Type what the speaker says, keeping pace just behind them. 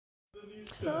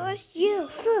Trust you,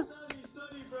 fuck.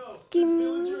 Sonny, bro. Give This me.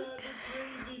 villager has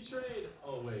a crazy trade.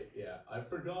 Oh wait, yeah, I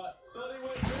forgot. Sonny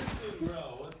went missing,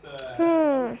 bro. What the heck? I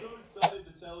was so excited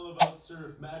to tell him about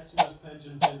Sir Maximus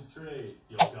Pensionton's trade.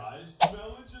 Yo, guys,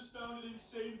 Melon just found an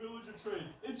insane villager trade.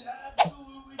 It's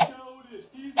absolutely goated.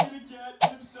 He's gonna get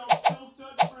himself silk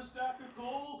touch for a stack of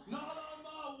coal. Not on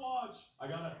my watch. I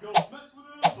gotta go mess with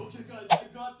him. Okay, guys, I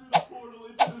got through the portal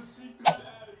into the secret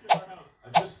attic in our house.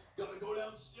 I just gotta go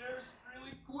downstairs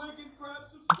really quick and grab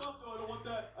some stuff. No, I don't want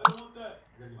that. I don't want that.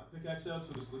 I gotta get my pickaxe out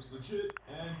so this looks legit.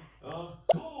 And,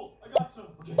 coal. I got some.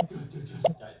 Okay, good.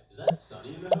 Guys, is that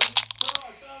Sunny in the house? Oh,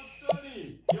 I found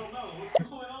Sunny. Yo, Melon, what's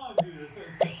going on, dude?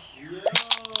 Yo,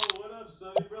 what up,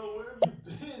 Sunny, bro? Where have you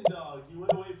been, dog? You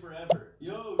went away forever.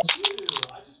 Yo, chill.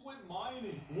 I just went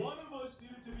mining. One of us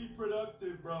needed to be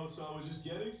productive, bro, so I was just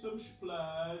getting some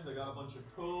supplies. I got a bunch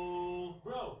of coal.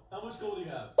 Bro, how much coal do you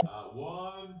have?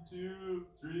 1, 2,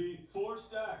 3, 4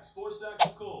 stacks. 4 stacks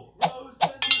of coal. Bro,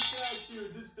 send me stacks,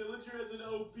 dude. This villager has an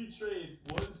OP trade.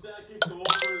 1 stack of coal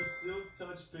for a silk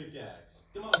touch pickaxe.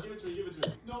 Come on, give it to me.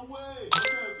 No way.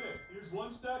 Okay. Here's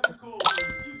 1 stack of coal.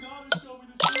 You gotta show me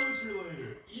this villager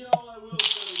later. Yo, I will,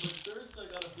 Sonny, but first I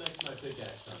gotta flex my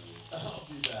pickaxe on you. I'll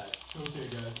be back. Okay,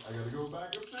 guys, I gotta go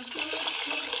back upstairs.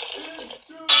 Into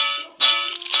the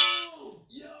portal!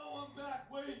 Yo, I'm back.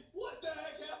 Wait, what the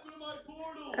heck happened to my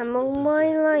portal? I'm on my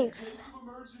life. In case of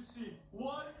emergency,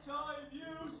 1-time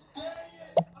use. Dang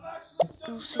it! I'm actually stuck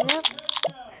in Listen up. head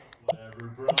now. Whatever,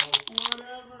 bro.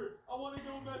 Whatever. I want to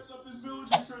go mess up this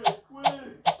villager trade.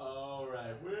 Quick. All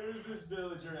right, where's this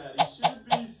villager at? He should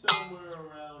be somewhere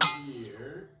around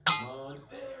here. Come on.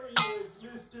 There he is,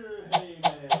 Mr.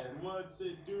 Heyman. What's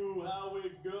it do? How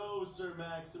it go, Sir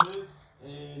Maximus?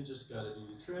 And just gotta do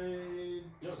the trade.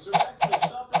 Yo, Sir Maximus,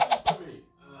 stop running for me.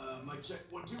 Mic check.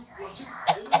 1, 2, 1, 2.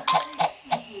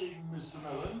 Speaking, Mr.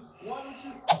 Melon. Why don't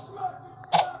you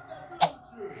slap that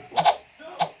villager? What?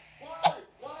 No. Why?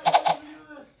 Why did you do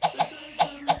this? The trade's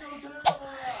gonna be so terrible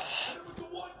now. And it was the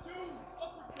 1, 2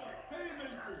 uppercut.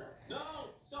 Haymaker. No.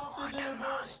 Stop this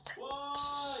interval.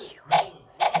 Why? Melon,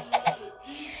 while you're at it,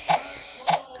 eat that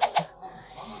ball.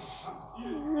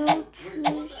 Wait,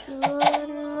 what the heck?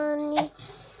 Money.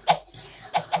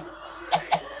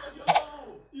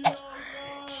 Yo,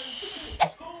 guys!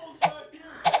 Cole's back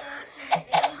here! I actually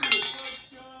ate it! Let's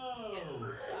go!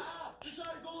 Ah! The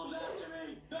side golem's after me!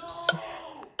 No!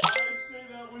 I'd say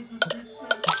that was a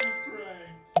successful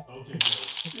prank. Okay,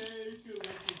 guys, take a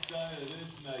look inside of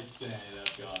this nightstand.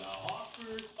 I've got a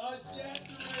hopper, a death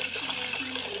ray TNT,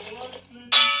 and 1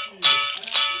 flint steel. And I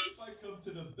think if I come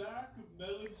to the back of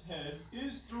Melon's head,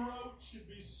 his throat should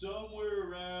be somewhere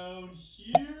around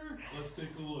here. Let's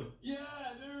take a look. Yeah,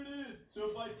 there it is.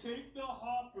 So if I take the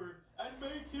hopper and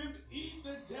make him eat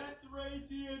the death ray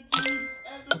TNT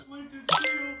and the flint and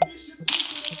steel, he should pick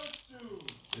it up soon.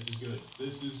 This is good.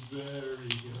 This is very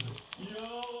good. Yo,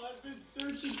 I've been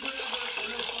searching forever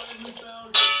and I finally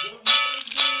found it. What melons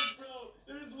there, bro?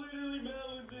 There's literally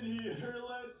melons in here.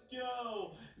 Let's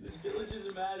go. This village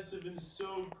is massive and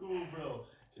so cool, bro.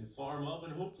 Can farm up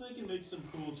and hopefully I can make some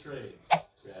cool trades.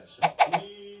 Grab some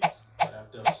wheat,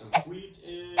 craft up some wheat,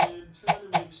 and try to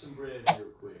make some bread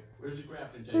real quick. Where's the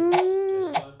crafting table?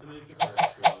 Guess I'll have to make a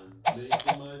fresh one.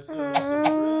 Making myself some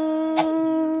bread.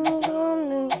 Here we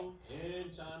go. And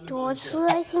time to What was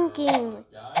I thinking?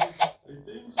 guys, I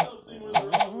think something was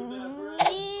wrong with that bread.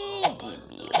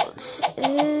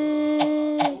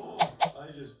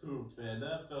 I just pooped, man.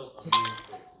 That felt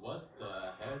amazing. What the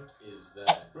heck is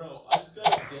that? Bro, I just got a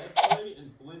death ray and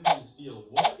flint and steel.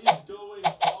 What is going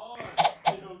on?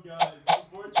 Yo, guys,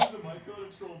 before I turn the mic on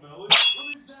and troll Melon, let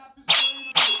me zap his brain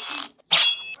a bit.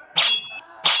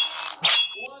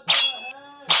 What the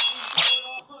heck is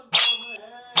going on from my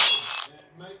head? And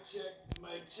mic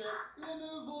check.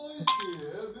 Inner voice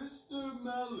here, Mr.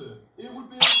 Melon. It would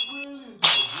be a brilliant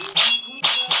idea if you took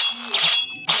that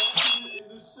TNT, planted it in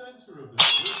the center of the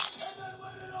village, and then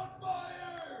lit it on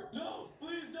fire! No,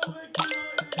 please don't make me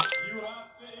light it! You have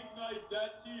to ignite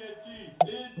that TNT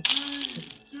in 3,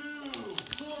 2,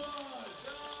 1,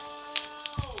 go!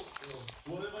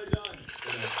 What have I done?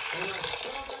 Oh no,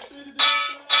 stop activating the death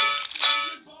ray!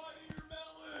 Goodbye to your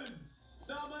melons!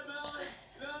 Not my melons!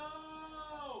 No!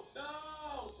 No!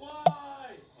 Why?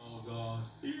 Oh god.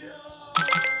 Yo!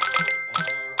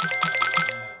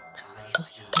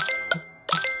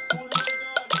 What have I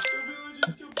done? The village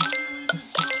is completely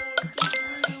destroyed.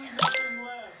 There's literally nothing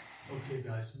left. Okay,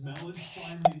 guys, Melon's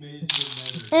finally made it to the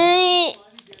nether.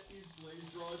 Trying to get these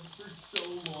blaze rods for so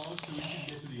long so we can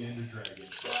get to the ender dragon.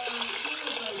 But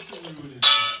we're about to ruin his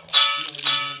plan. See all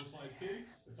these amplified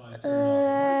pigs? If I turn off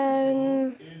the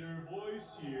microphone, inner voice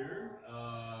here.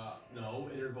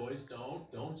 inner voice.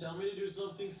 Don't tell me to do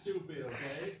something stupid,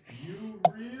 okay? You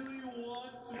really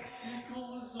want to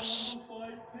tickle a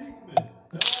zombified pigman?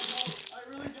 No, I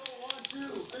really don't want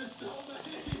to. There's so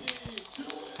many. Do it.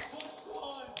 Which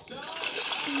one? No.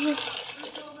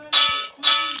 There's so many.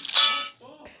 Please.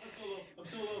 Oh, I'm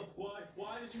so low.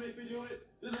 Why did you make me do it?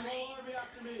 There's a whole army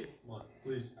after me. Come on,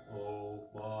 please. Oh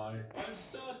my. I'm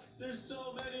stuck. There's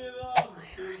so many of them.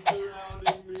 They're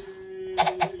surrounding me.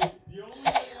 The only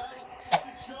way out is to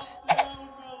jump down,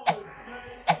 Melon.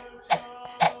 Make the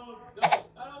jump. No,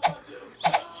 I don't want to.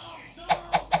 No.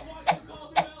 Why'd you call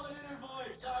me Melon, inner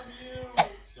voice? I'm you.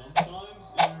 Sometimes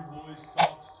inner voice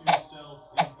talks to self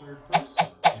in third person.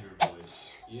 Inner voice.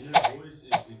 Inner voice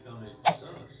is becoming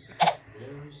sus.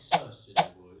 Very sus, inner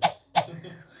voice.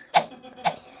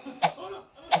 Oh no,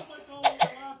 I looked at my phone when I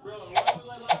laughed, bro. Why was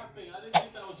I laughing? I didn't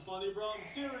think that was funny, bro. I'm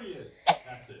serious.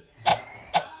 That's it.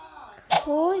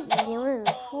 For you and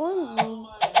for me.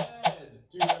 My head.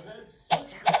 Dude, I've had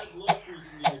such bad luck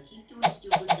recently. I keep doing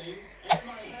stupid things, and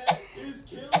my head is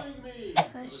killing me. I'm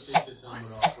gonna take this helmet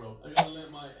off, bro. I gotta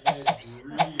let my head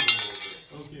breathe a little bit.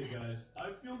 Okay, guys,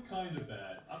 I feel kind of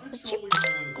bad. I've been trolling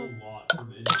Melon a lot from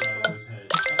inside of his head,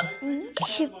 and I think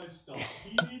it's time I stop.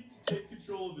 He needs to take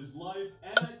control of his life,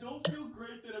 and I don't feel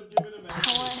great that I'm giving him anything.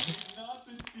 He's not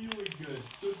been feeling good,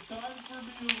 so it's time for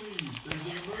me to leave. There's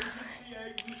an emergency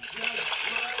exit just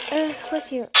right What's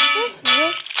you? I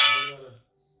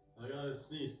gotta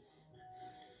sneeze.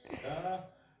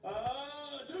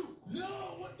 Dude, no,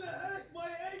 what the heck? My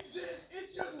exit! It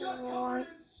just got covered in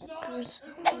snot and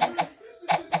boogers. This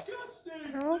is disgusting.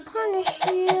 I'll punish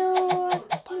you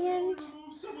at the end.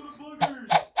 Remove some of the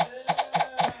boogers.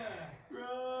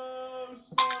 Gross,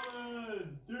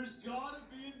 Melon. There's gotta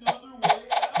be another way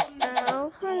out of here.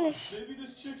 I'll punish Maybe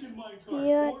this chicken minecart.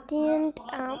 you at the end.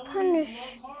 I'll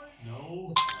punish.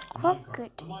 No. Cook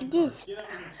it. This. Get out of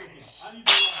here, chicken. I need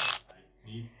the ride. I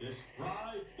need this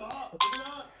ride. Stop. Give it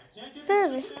up. I can't get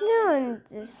Service the chicken out none. of here.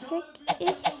 The There's sick gotta be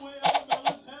is. another way out of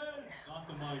Melon's head. Not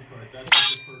the minecart. That's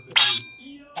just a perfect route.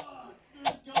 Yuck.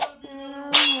 There's gotta be another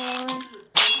way out of here.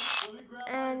 Let me grab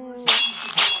my emergency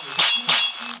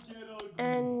supplies.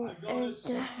 And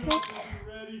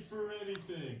Ready for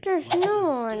anything. there's no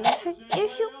one.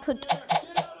 If you put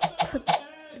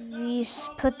these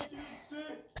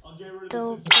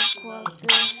the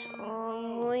blockers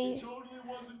on me,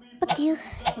 but you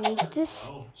need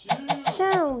this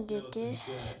sound. It is.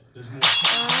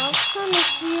 I'll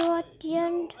punish you at the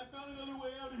end. I found another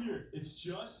way out of here. It's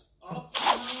just up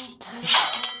through this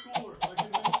door. I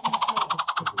can make these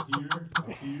jumps. Up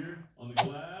here, on the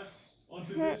glass,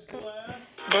 onto this glass.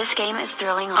 This game is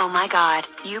thrilling. Oh my god,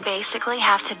 you basically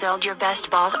have to build your best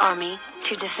balls army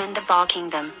to defend the ball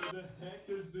kingdom. Where the heck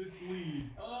does this lead?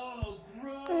 Oh,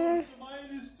 gross! Am I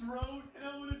in his throat and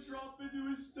I'm gonna drop into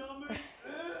his stomach?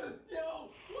 Yo,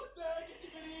 what the heck has he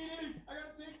been eating? I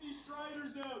gotta take these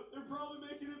striders out. They're probably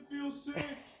making him feel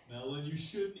sick. Melon, you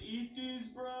shouldn't eat these,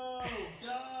 bro.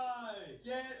 Die!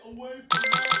 Get away from me!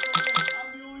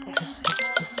 I'm the only one who can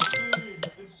cause this pain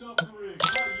and suffering.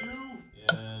 Not you.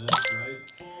 Yeah, that's right.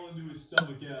 Fall into his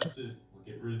stomach acid. We'll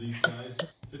get rid of these guys.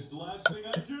 If it's the last thing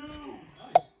I do.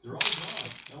 Nice. They're all gone.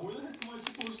 Now where the heck am I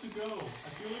supposed to go? I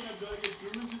feel like I've got to get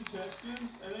through his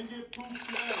intestines and then get pooped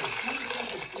out. Wait a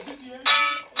second. Is this the exit?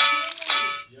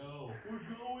 Okay. Yo, we're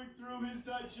going through his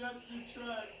digestive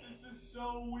tract. This is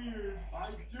so weird. I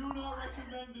do not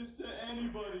recommend this to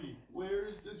anybody. Where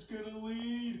is this gonna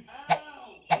lead?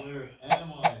 Ow! Where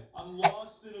am I? I'm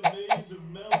lost in a maze of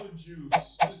melon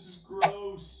juice. This is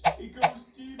gross. It goes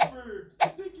deeper. I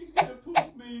think he's gonna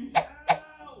poop me.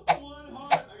 Ow! One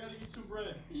heart. I gotta eat some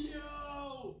bread.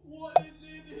 Yo! What is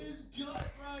in his gut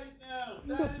right now?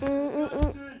 That is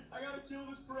disgusting. I gotta kill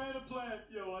this piranha plant.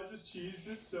 Yo, I just cheesed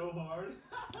it so hard.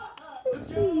 Let's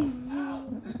go.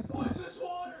 Ow! This poisonous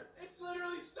water. It's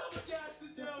literally stomach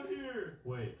acid down here.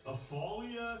 Wait, a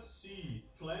foliath seed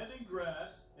planted in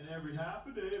grass, and every half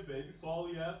a day a baby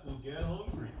foliath will get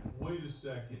hungry. Wait a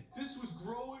second. This was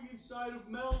growing inside of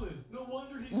Melon. No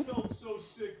wonder he's felt so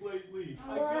sick lately.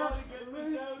 I gotta get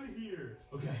this out of here.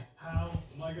 Okay, how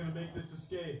am I gonna make this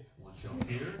escape? One jump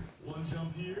here, one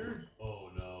jump here. Oh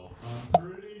no. I'm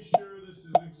pretty sure this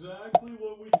is exactly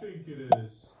what we think it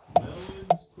is.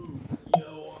 Melon's poop.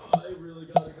 Yo, I really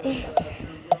gotta go to the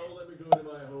bathroom, bro. Let me go to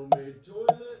my homemade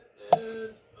toilet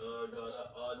and gotta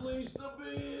unleash the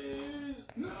bees.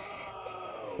 No!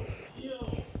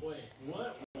 Yo, wait,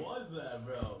 what was that,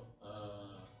 bro?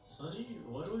 Sonny,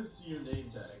 why do I see your name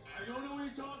tag? I don't know what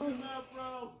you're talking about,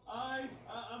 bro. I'm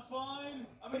fine.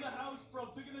 I'm in the house, bro. I'm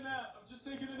taking a nap. I'm just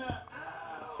taking a nap.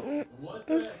 Ow! What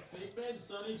the heck? Fake man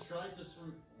Sonny Sonny tried to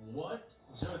swim. What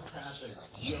just happened?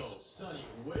 Yo, Sonny,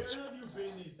 where have you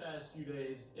been these past few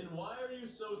days? And why are you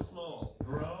so small?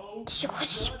 Bro, you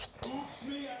just pooped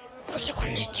me out of the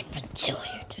body.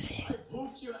 I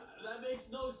pooped you out. That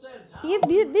makes no sense. How Yeah,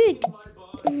 are you big. in my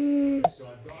body? So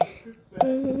I thought I'd confess.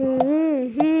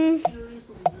 I'm curious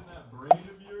what was in that brain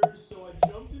of yours, so I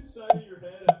jumped inside of your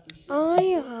head after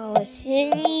shrinking. I was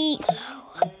silly. And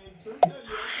turns out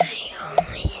you actually have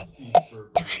seats for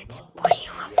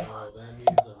well, that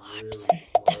means I'm really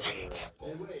smart.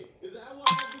 Hey, wait, is that why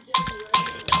I've been getting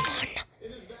random hits?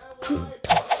 And is that why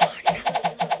your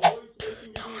inner voice making me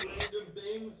do random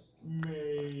things?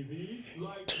 Maybe.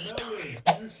 Like Melon,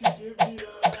 you should give me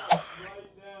that ass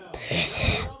right now. No,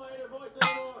 not my inner voice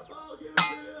anymore. I'll give it to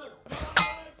you. Not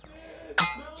like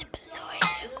this. Melon, stop.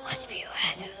 Yeah,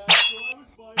 so I was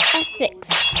fighting Ethics.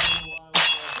 for a while ago.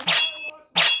 But now I lost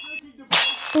my drinking device.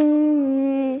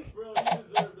 Bro, you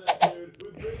deserve that, dude.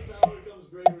 With great power comes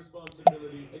great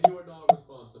responsibility, and you are not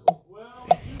responsible. Well,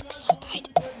 if you guys want me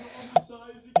to get normal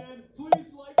size again, please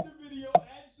like the video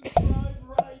and subscribe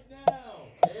right now.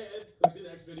 And click the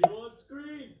next video on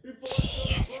screen before it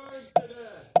burns to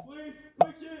death. Please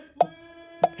click it, please.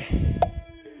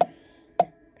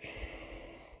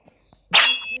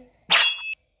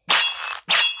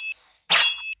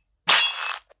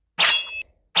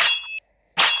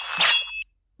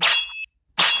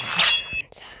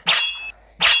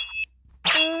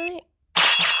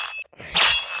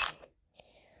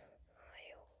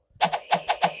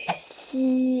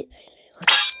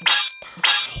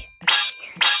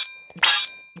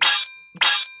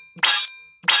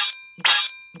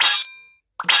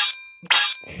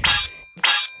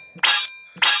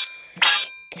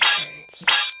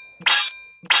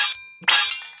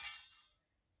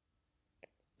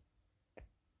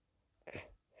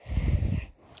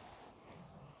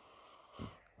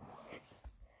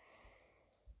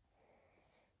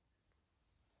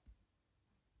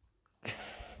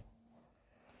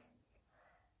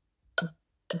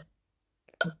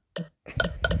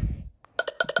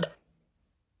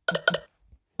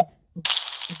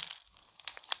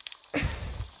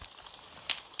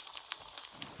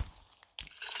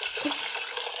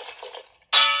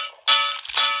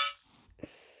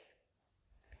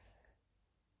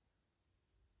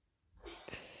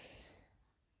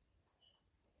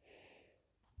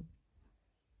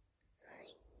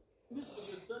 In this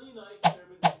video, Sunny and I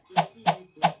experimented with 50 new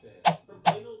quicksands. From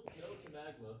plain old snow to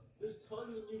magma, there's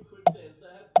tons of new quicksands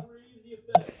that have crazy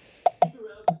effects. Stick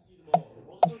around to see them all.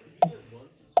 Also, could we get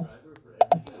 1 subscriber for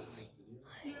every death in this video?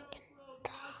 Yeah, bro, the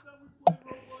last time we played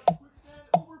Roblox Quicksand,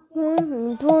 over 400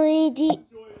 enjoyed it,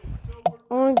 so we're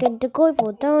I can go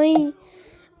for die.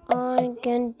 I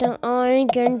can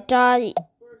die.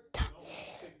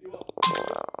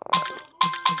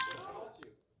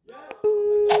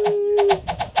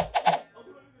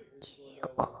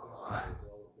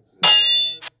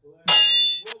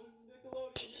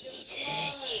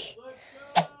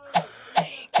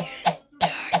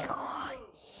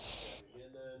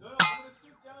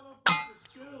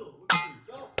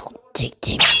 Take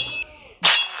me.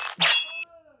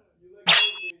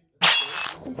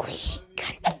 We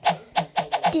can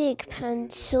dig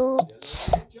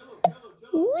pencils.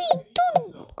 We do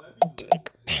not dig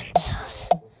pencils.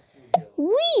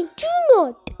 We do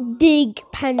not dig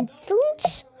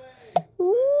pencils.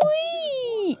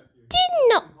 We did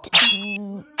not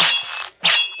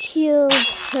kill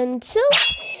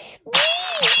pencils. We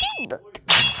did not.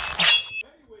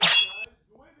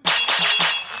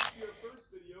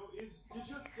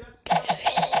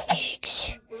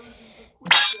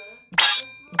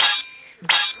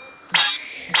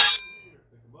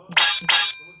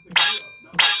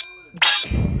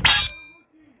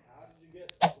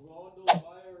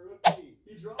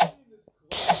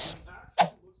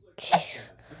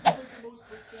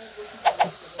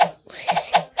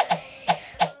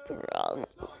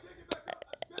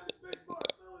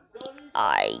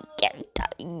 I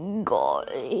can't go.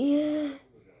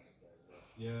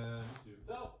 Yeah, me too.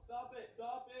 No, stop it,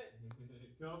 stop it.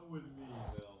 Come with me,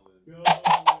 Melvin. Come with me. Yeah,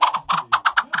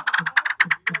 we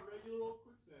got regular old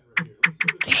quicksand right here.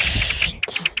 Let's see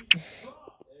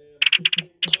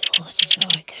So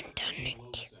I can turn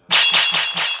it.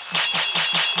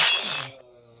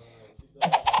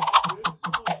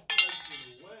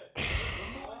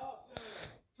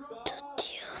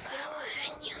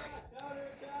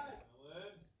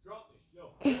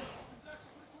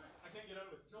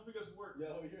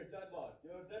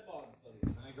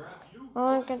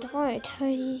 I'm gonna fight.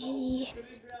 Couldn't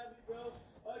grab me, bro.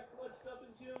 I clutched up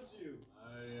and killed you. I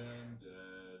am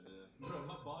dead. Bro,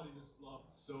 my body just flopped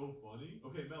so funny.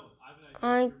 Okay, Melon, I have an idea.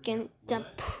 I can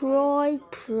deploy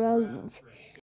drones